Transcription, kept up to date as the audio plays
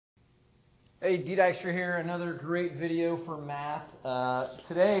Hey, D. Dykstra here, another great video for math.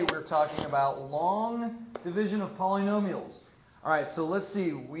 Today we're talking about long division of polynomials. Alright, so let's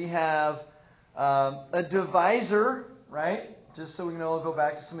see, we have a divisor, right? Just so we can all go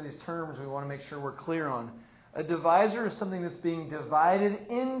back to some of these terms we want to make sure we're clear on. A divisor is something that's being divided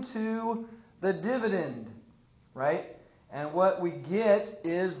into the dividend, right? And what we get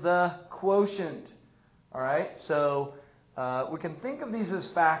is the quotient. Alright, so we can think of these as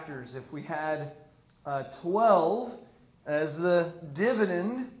factors. If we had 12 as the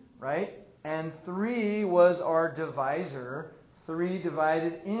dividend, right, and 3 was our divisor, 3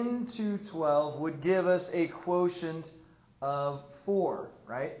 divided into 12 would give us a quotient of 4,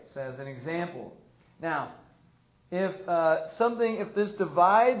 right? So as an example. Now, if this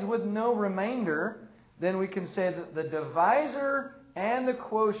divides with no remainder, then we can say that the divisor and the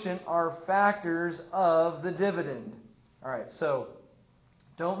quotient are factors of the dividend. Alright, so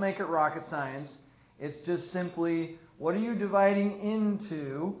don't make it rocket science. It's just simply, what are you dividing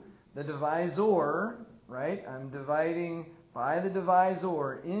into? The divisor, right? I'm dividing by the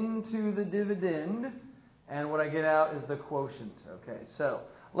divisor into the dividend, and what I get out is the quotient. Okay, so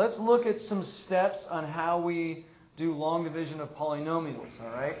let's look at some steps on how we do long division of polynomials.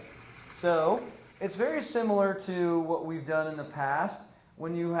 Alright, so it's very similar to what we've done in the past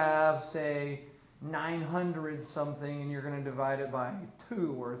when you have, say, 900 something and you're going to divide it by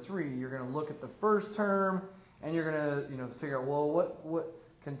 2 or 3. You're going to look at the first term and you're going to figure out, well, what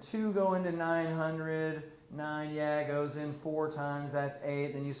can 2 go into 900? 9, yeah, it goes in 4 times, that's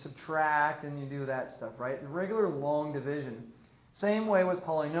 8. Then you subtract and you do that stuff, right? The regular long division. Same way with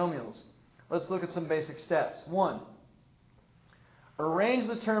polynomials. Let's look at some basic steps. 1. Arrange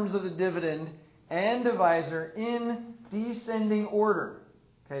the terms of the dividend and divisor in descending order.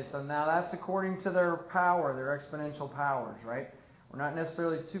 Okay, so now that's according to their power, their exponential powers, right? We're not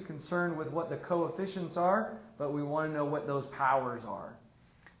necessarily too concerned with what the coefficients are, but we want to know what those powers are.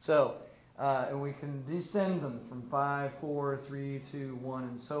 So, and we can descend them from 5, 4, 3, 2, 1,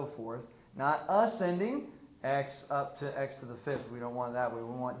 and so forth. Not ascending, x up to x to the 5th. We don't want it that way.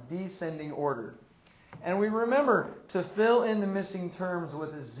 We want descending order. And we remember to fill in the missing terms with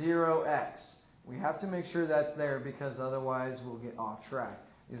a 0x. We have to make sure that's there because otherwise we'll get off track.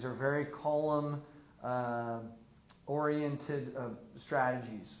 These are very column-oriented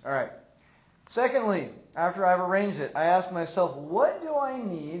strategies. All right. Secondly, after I've arranged it, I ask myself, what do I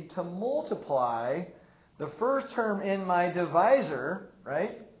need to multiply the first term in my divisor,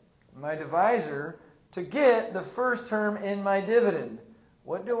 right? My divisor, to get the first term in my dividend.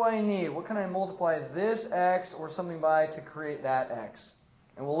 What do I need? What can I multiply this x or something by to create that x?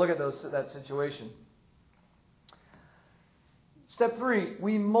 And we'll look at that situation. Step 3,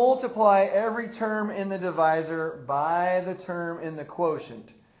 we multiply every term in the divisor by the term in the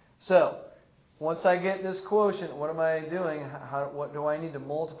quotient. So, once I get this quotient, what am I doing? What do I need to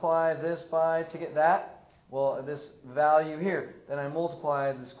multiply this by to get that? Well, this value here. Then I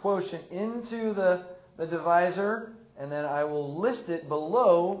multiply this quotient into the divisor, and then I will list it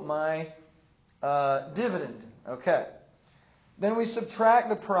below my dividend. Okay. Then we subtract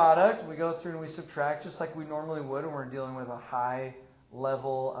the product. We go through and we subtract just like we normally would when we're dealing with a high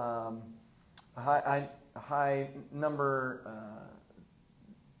level, high number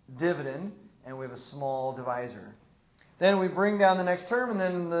dividend, and we have a small divisor. Then we bring down the next term, and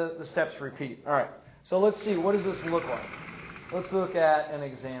then the steps repeat. All right. So let's see. What does this look like? Let's look at an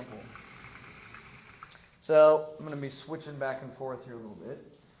example. So I'm going to be switching back and forth here a little bit.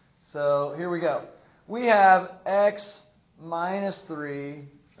 So here we go. We have x minus 3,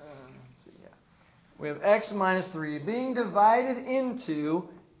 we have x minus 3 being divided into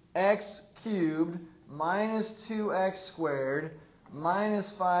x cubed minus 2x squared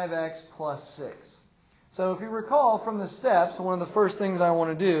minus 5x plus 6. So if you recall from the steps, one of the first things I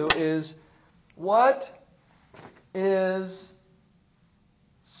want to do is, what is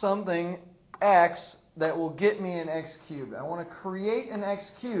something x that will get me an x cubed? I want to create an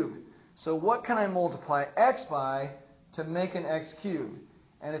x cubed. So what can I multiply x by to make an x cubed?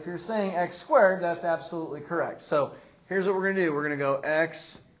 And if you're saying x squared, that's absolutely correct. So here's what we're going to do. We're going to go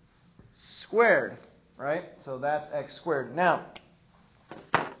x squared, right? So that's x squared. Now,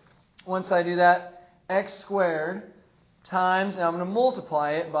 once I do that, x squared times, now I'm going to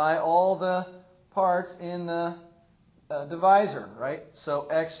multiply it by all the parts in the divisor, right? So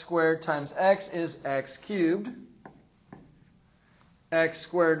x squared times x is x cubed. X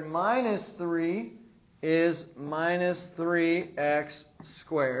squared minus 3 is minus 3x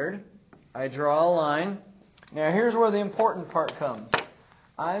squared. I draw a line. Now here's where the important part comes.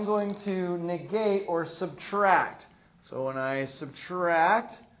 I'm going to negate or subtract. So when I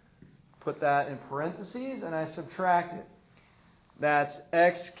subtract put that in parentheses, and I subtract it. That's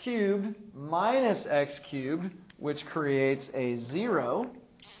x cubed minus x cubed, which creates a 0.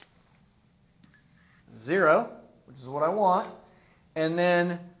 0, which is what I want. And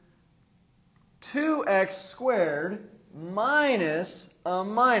then 2x squared minus a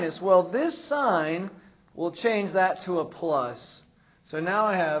minus. Well, this sign will change that to a plus. So now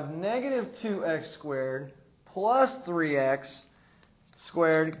I have negative 2x squared plus 3x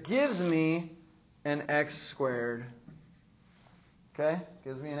squared gives me an x squared. Okay?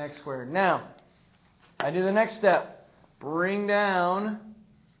 Gives me an x squared. Now, I do the next step. Bring down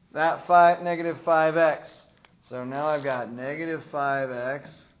that negative 5x. So now I've got negative 5x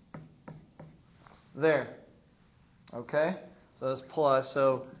there. Okay? So that's plus.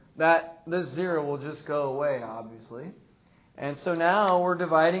 So this 0 will just go away, obviously. And so now we're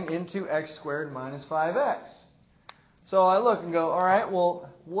dividing into x squared minus 5x. So I look and go, all right, well,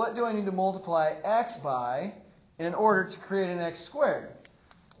 what do I need to multiply x by in order to create an x squared?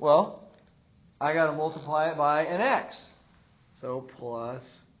 Well, I got to multiply it by an x. So plus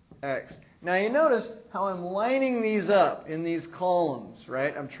x. Now you notice how I'm lining these up in these columns,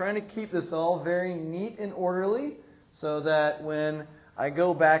 right? I'm trying to keep this all very neat and orderly so that when I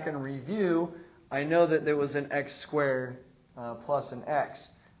go back and review, I know that there was an x squared plus an x.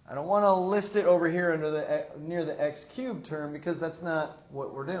 I don't want to list it over here near the x cubed term because that's not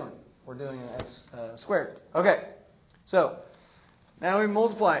what we're doing. We're doing an x squared. Okay, so now we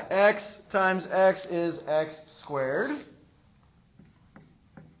multiply. X times x is x squared.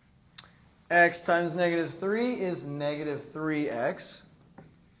 X times negative 3 is negative 3x.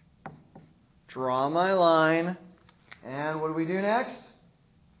 Draw my line. And what do we do next?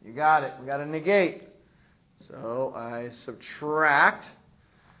 You got it. We got to negate. So I subtract.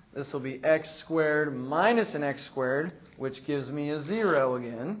 This will be x squared minus an x squared, which gives me a 0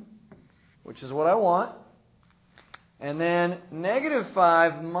 again, which is what I want. And then negative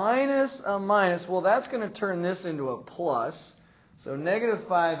 5 minus a minus, well, that's going to turn this into a plus. So negative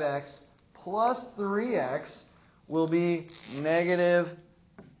 5x plus 3x will be negative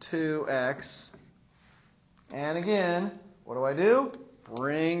 2x. And again, what do?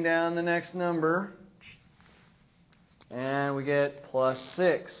 Bring down the next number. And we get plus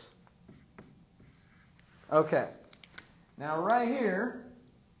 6. Okay. Now right here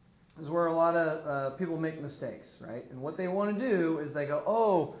is where a lot of people make mistakes, right? And what they want to do is they go,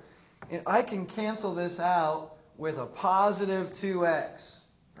 oh, I can cancel this out with a positive 2x,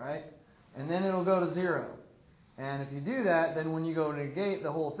 right? And then it'll go to 0. And if you do that, then when you go to negate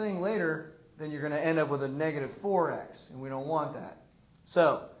the whole thing later, then you're going to end up with a negative 4x. And we don't want that.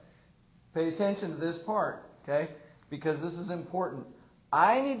 So, pay attention to this part, okay? Because this is important.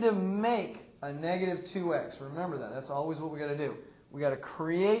 I need to make a negative 2x. Remember that. That's always what we got to do. We got to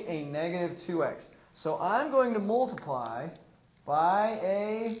create a negative 2x. So I'm going to multiply by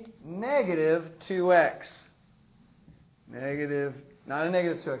a negative 2x. Not a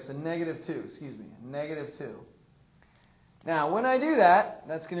negative 2x, a negative 2. Excuse me, negative 2. Now, when I do that,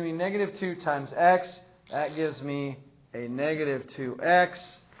 that's going to be negative 2 times x. That gives me a negative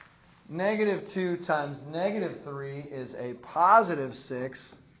 2x. Negative 2 times negative 3 is a positive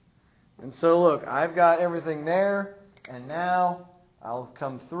 6. And so look, I've got everything there. And now I'll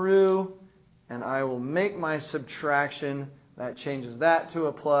come through and I will make my subtraction. That changes that to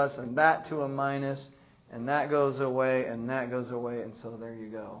a plus and that to a minus. And that goes away and that goes away. And so there you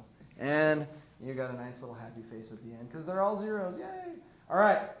go. And you got a nice little happy face at the end because they're all zeros. Yay! All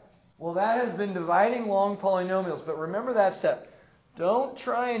right. Well, that has been dividing long polynomials. But remember that step. Don't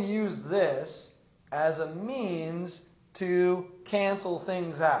try and use this as a means to cancel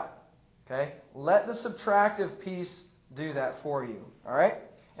things out. Okay? Let the subtractive piece do that for you. All right?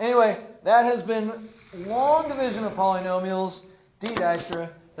 Anyway, that has been long division of polynomials.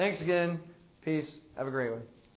 D-Dastra. Thanks again. Peace. Have a great one.